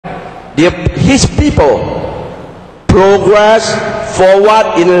his people progress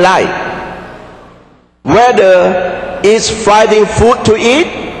forward in life, whether it's finding food to eat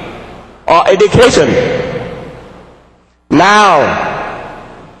or education. Now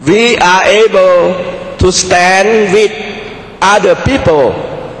we are able to stand with other people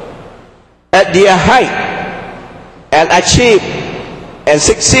at their height and achieve and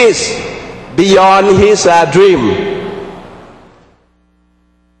succeed beyond his dream.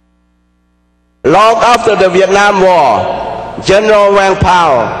 Long after the Vietnam War, General Vang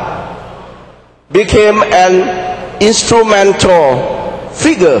Pao became an instrumental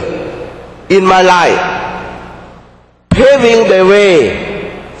figure in my life, paving the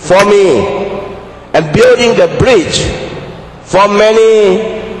way for me and building the bridge for many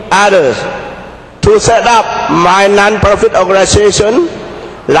others to set up my non-profit organization,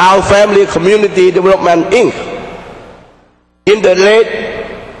 Lao Family Community Development Inc. In the late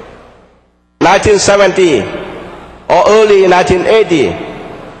 1970 or early 1980,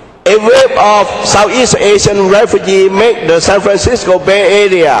 a wave of Southeast Asian refugees made the San Francisco Bay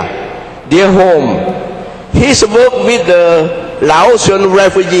Area their home. His work with the Laotian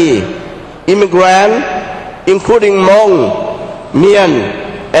refugee immigrants, including Hmong, Mien,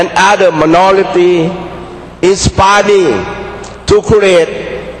 and other minorities, inspired me to create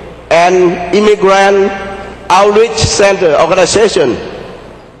an immigrant outreach center organization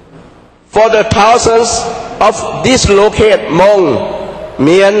for the thousands of dislocated Hmong,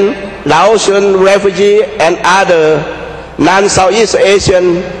 Mien, Laotian refugees and other non-Southeast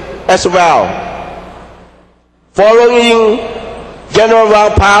Asian as well. Following General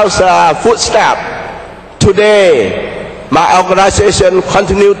Vang Pao's footsteps, today my organization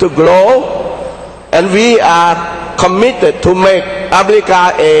continues to grow, and we are committed to make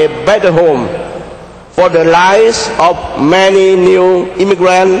Africa a better home for the lives of many new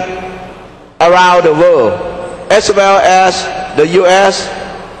immigrants around the world, as well as the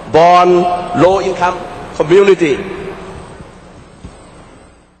U.S.-born low-income community.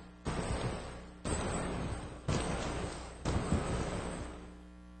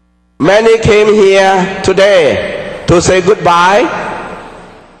 Many came here today to say goodbye.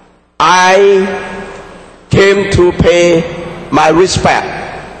 I came to pay my respect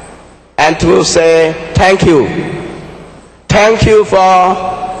and to say thank you. Thank you for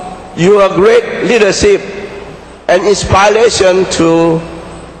your great leadership and inspiration to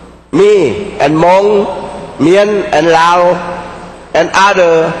me and Hmong, Mien and Lao and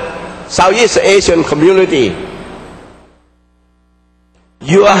other Southeast Asian community.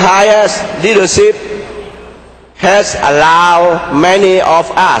 Your highest leadership has allowed many of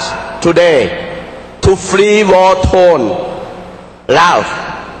us today to flee war-torn Laos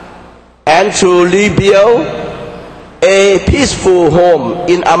and to rebuild a peaceful home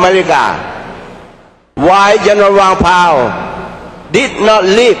in America, while General Vang Pao did not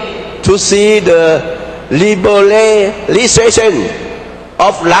live to see the liberalization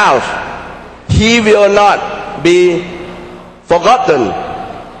of Laos. He will not be forgotten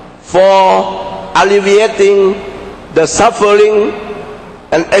for alleviating the suffering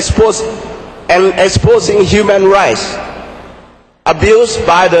and exposing human rights abused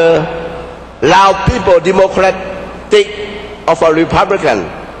by the Lao People Democratic of a Republican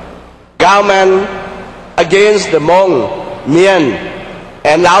government against the Hmong, Mien,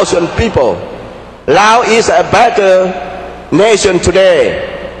 and Laotian people. Laos is a better nation today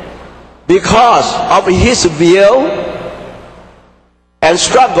because of his will and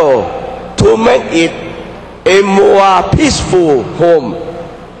struggle to make it a more peaceful home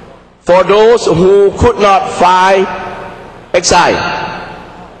for those who could not fight exile.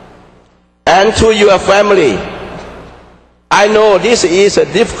 And to your family, I know this is a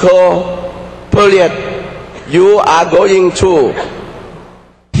difficult period you are going through.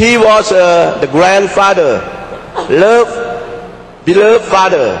 He was the grandfather, beloved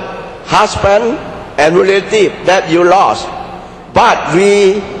father, husband, and relative that you lost. But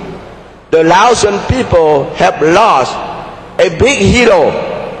we, the Laotian people, have lost a big hero,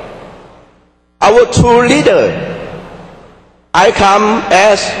 our true leader. I come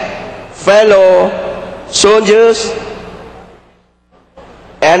as fellow soldiers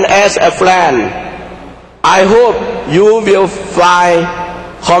and as a friend. I hope you will find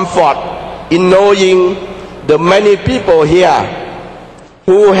comfort in knowing the many people here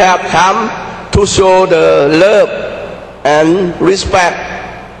who have come to show the love and respect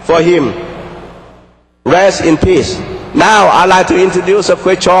for him. Rest in peace. Now I'd like to introduce a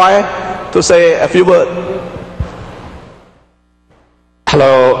Quay Choi to say a few words.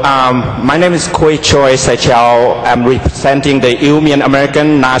 Hello, my name is Kui Choi Sechao. I'm representing the Yao-Mien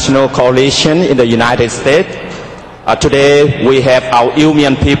American National Coalition in the United States. Today we have our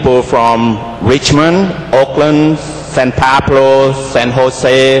Yao-Mien people from Richmond, Oakland, San Pablo, San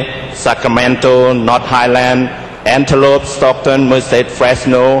Jose, Sacramento, North Highland, Antelope, Stockton, Merced,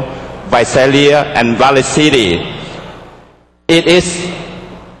 Fresno, Visalia, and Valley City. It is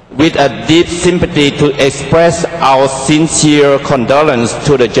with a deep sympathy to express our sincere condolence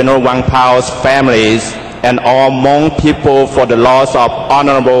to the General Vang Pao's families and all Hmong people for the loss of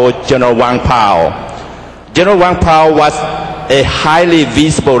Honorable General Vang Pao. General Vang Pao was a highly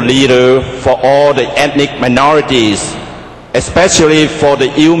visible leader for all the ethnic minorities, especially for the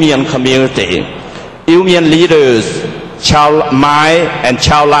Yao-Mien community. Yao-Mien leaders Chao Mai and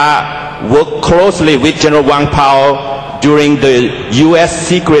Chao La worked closely with General Vang Pao during the U.S.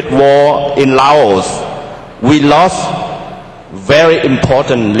 secret war in Laos. We lost very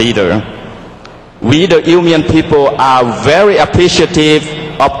important leader. We, the Yao-Mien people, are very appreciative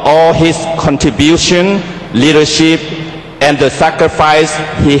of all his contribution, leadership, and the sacrifice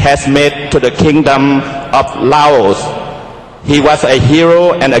he has made to the kingdom of Laos. He was a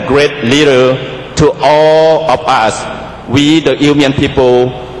hero and a great leader to all of us. We, the Yao-Mien people,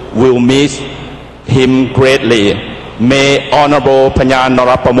 will miss him greatly. May Honorable Panya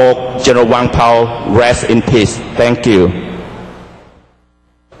Norapamok General Vang Pao rest in peace. Thank you.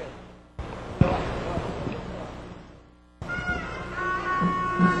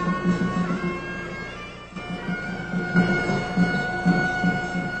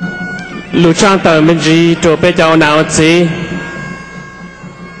 Lưu trang tờ mình gì chỗ bây giờ nào gì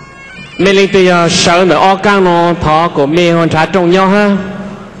mình linh từ sở nữa ở cang nó thọ của mình hoàn trả trong nhau ha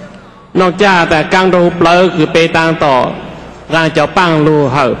nóc chaแต่กลางดูเปลือกคือไปตางต่อการเจ้าปังรู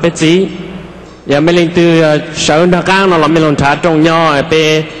เหอไปจีอย่าไม่ลิงตือเสาหน้ากลางเราไม่ลงช้าตรงย่อไป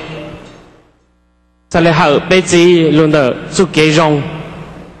สเลเหอไปจีลุนเดอสุเกยง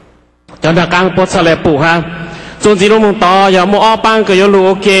จนหน้ากลางปวดสเลปูฮะส่วนจีลงต่ออย่ามัวอ้อปังก็อย่ารู้โ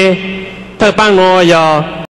อเคเธอปังโนอย่า